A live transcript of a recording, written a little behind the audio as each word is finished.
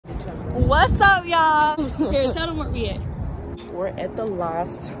What's up, y'all? Here, tell them where we at. We're at the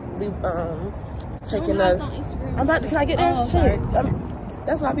loft. We taking us a. on Instagram. I'm about to. Can I get that? Oh, Shit. sorry.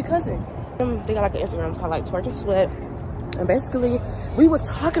 That's why I be cussing. They got like an Instagram called like Twerk and Sweat. And basically, we was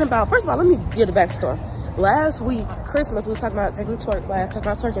talking about. First of all, let me give the backstory. Last week, Christmas, we was talking about taking a twerk class, talking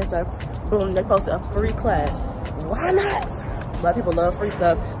about twerking and stuff. Boom, they posted a free class. Why not? A lot of people love free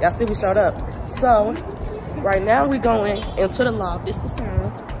stuff. Y'all see we showed up. So, right now we going into the loft. This the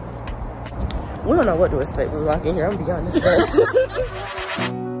sound. We don't know what to expect when we walk in here. I'm gonna be honest, but.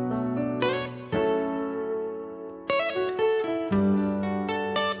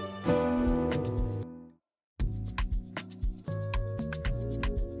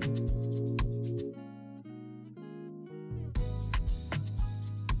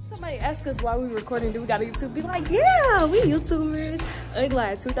 Somebody ask us why we recording. Do we got a YouTube? Be like, yeah, we YouTubers.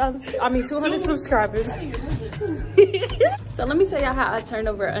 Like 200 subscribers. So let me tell y'all how I turned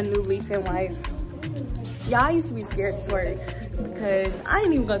over a new leaf in life. Y'all used to be scared to twerk because I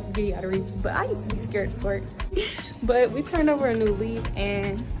ain't even gonna give y'all the reason, but I used to be scared to twerk. But we turned over a new leaf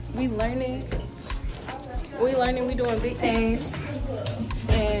and we learning, we doing big things,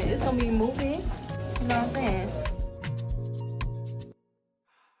 and it's gonna be moving. You know what I'm saying?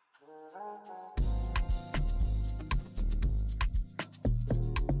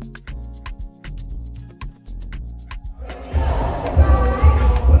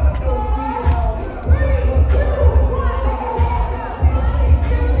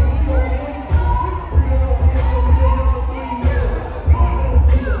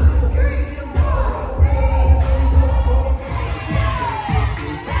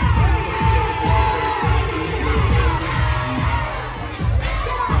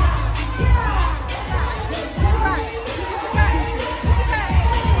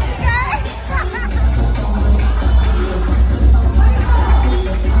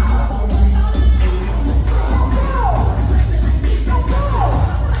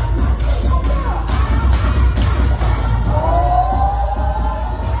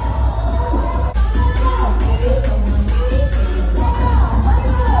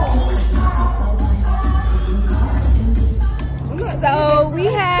 So we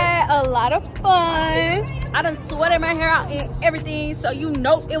had a lot of fun. I done sweated my hair out and everything, so you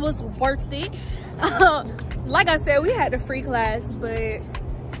know it was worth it. Like I said, we had the free class, but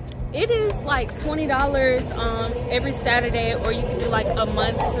it is like $20 every Saturday, or you can do like a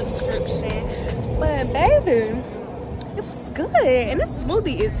month subscription. But baby, it was good, and this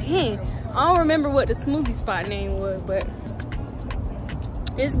smoothie is hint. I don't remember what the smoothie spot name was, but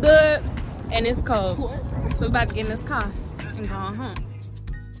it's good and it's cold. So we're about to get in this car and go on home.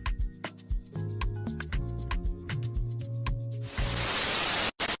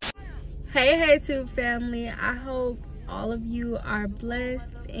 Hey Tube family, I hope all of you are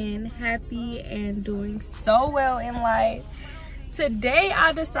blessed and happy and doing so well in life. Today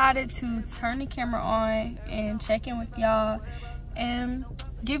I decided to turn the camera on and check in with y'all and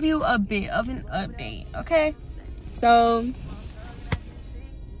give you a bit of an update, okay? So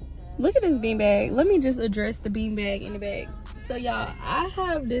look at this beanbag. Let me just address the beanbag in the bag. So y'all, I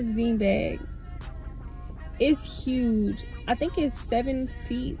have this beanbag. It's huge. I think it's 7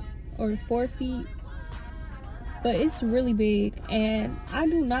 feet or 4 feet, but it's really big, and I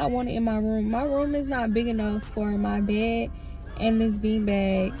do not want it in my room. My room is not big enough for my bed and this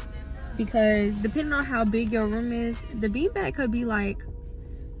beanbag, because depending on how big your room is, the beanbag could be like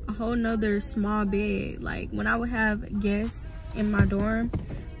a whole nother small bed. Like when I would have guests in my dorm,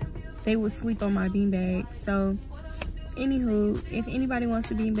 they would sleep on my beanbag. So anywho, if anybody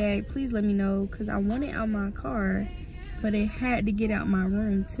wants a beanbag, please let me know, because I want it out my car, but it had to get out my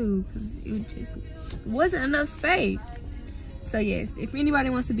room too, because it just wasn't enough space. So yes, if anybody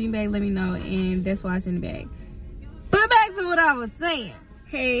wants a beanbag, let me know, and that's why it's in the bag. But back to what I was saying.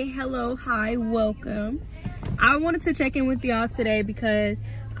 Hey, hello, hi, welcome. I wanted to check in with y'all today because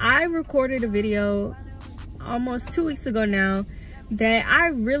I recorded a video almost 2 weeks ago now that I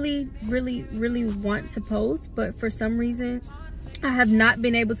really want to post, but for some reason I have not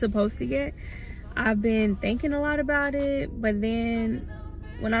been able to post it yet. I've been thinking a lot about it, but then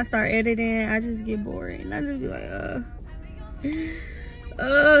when I start editing, I just get bored and I just be like,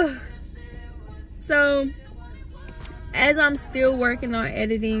 So as I'm still working on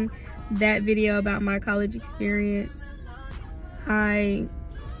editing that video about my college experience, I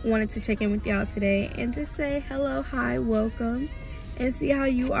wanted to check in with y'all today and just say hello, hi, welcome, and see how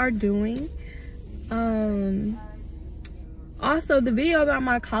you are doing. Also, the video about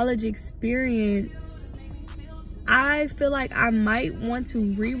my college experience, I feel like I might want to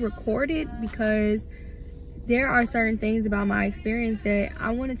re-record it, because there are certain things about my experience that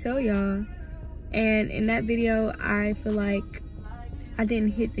I want to tell y'all. And in that video, I feel like I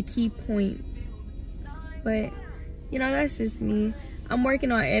didn't hit the key points. But, you know, that's just me. I'm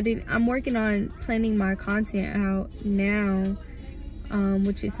working on editing. I'm working on planning my content out now,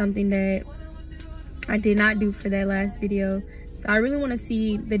 which is something that I did not do for that last video. So I really want to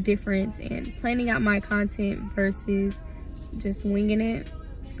see the difference in planning out my content versus just winging it.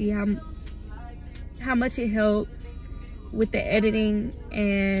 See how much it helps with the editing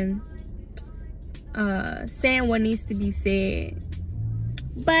and saying what needs to be said.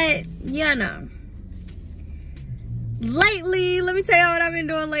 But you know, lately, let me tell y'all what I've been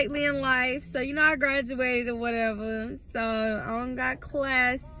doing lately in life. So you know, I graduated or whatever, so I don't got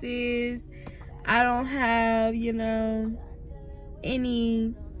classes. I don't have, you know,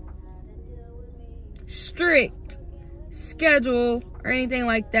 any strict schedule or anything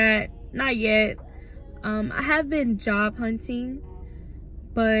like that. Not yet. I have been job hunting,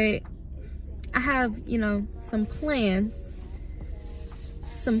 but I have, you know, some plans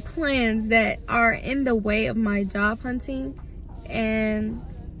that are in the way of my job hunting, and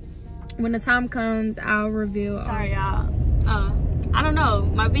when the time comes, I'll reveal. Sorry y'all, I don't know,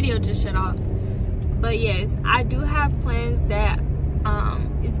 my video just shut off. But yes, I do have plans that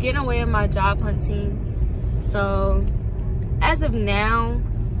is getting away from my job hunting. So as of now,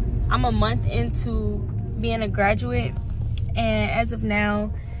 I'm a month into being a graduate, and as of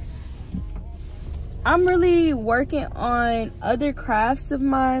now, I'm really working on other crafts of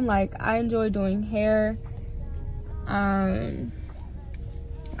mine. Like, I enjoy doing hair. I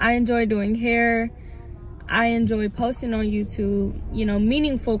enjoy doing hair. I enjoy posting on YouTube, you know,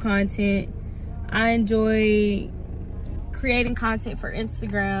 meaningful content. I enjoy creating content for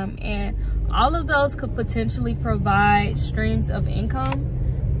Instagram, and all of those could potentially provide streams of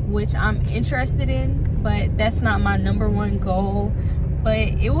income, which I'm interested in, but that's not my #1 goal. But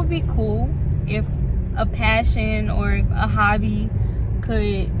it would be cool if a passion or if a hobby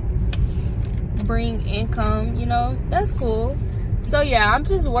could bring income, you know, that's cool. So yeah, I'm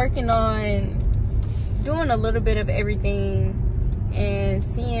just working on doing a little bit of everything and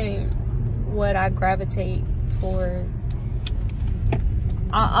seeing what I gravitate towards.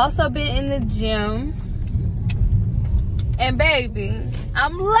 I also been in the gym, and baby,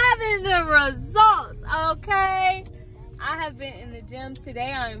 I'm loving the results, okay? I have been in the gym.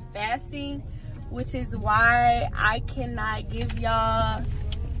 Today I'm fasting, which is why I cannot give y'all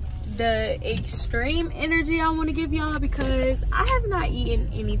the extreme energy I want to give y'all, because I have not eaten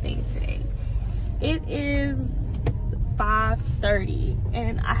anything today. It is 5:30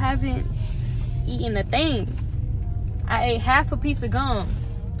 and I haven't eaten a thing. I ate half a piece of gum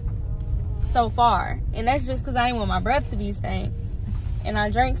so far, and that's just because I didn't want my breath to be stank. And I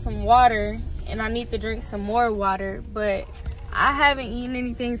drank some water, and I need to drink some more water, but I haven't eaten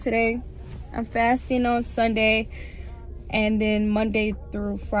anything today. I'm fasting on Sunday, and then Monday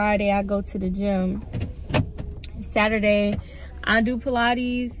through Friday I go to the gym. Saturday I do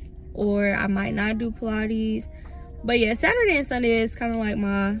Pilates, or I might not do Pilates. But yeah, Saturday and Sunday is kind of like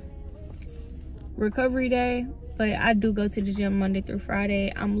my recovery day, but I do go to the gym Monday through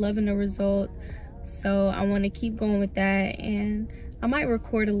Friday. I'm loving the results, so I want to keep going with that, and I might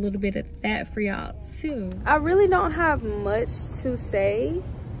record a little bit of that for y'all too. I really don't have much to say.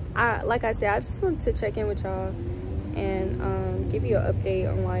 Like I said, I just wanted to check in with y'all and give you an update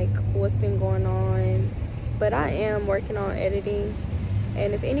on like what's been going on. But I am working on editing,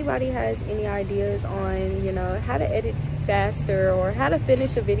 and if anybody has any ideas on, you know, how to edit faster or how to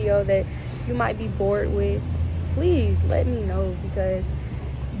finish a video that you might be bored with, please let me know, because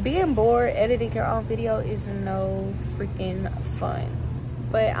being bored editing your own video is no freaking fun.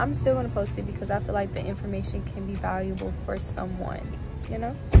 But I'm still gonna post it because I feel like the information can be valuable for someone, you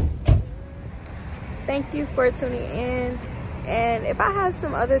know. Thank you for tuning in, and if I have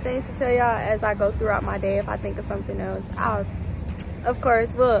some other things to tell y'all as I go throughout my day, if I think of something else, I'll, of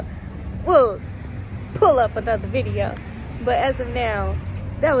course, we'll pull up another video. But as of now,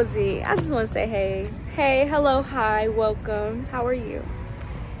 that was it. I just want to say hey, hello, hi, welcome, how are you?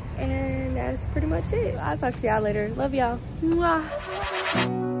 And that's pretty much it. I'll talk to y'all later. Love y'all.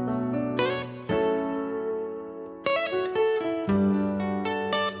 Mwah.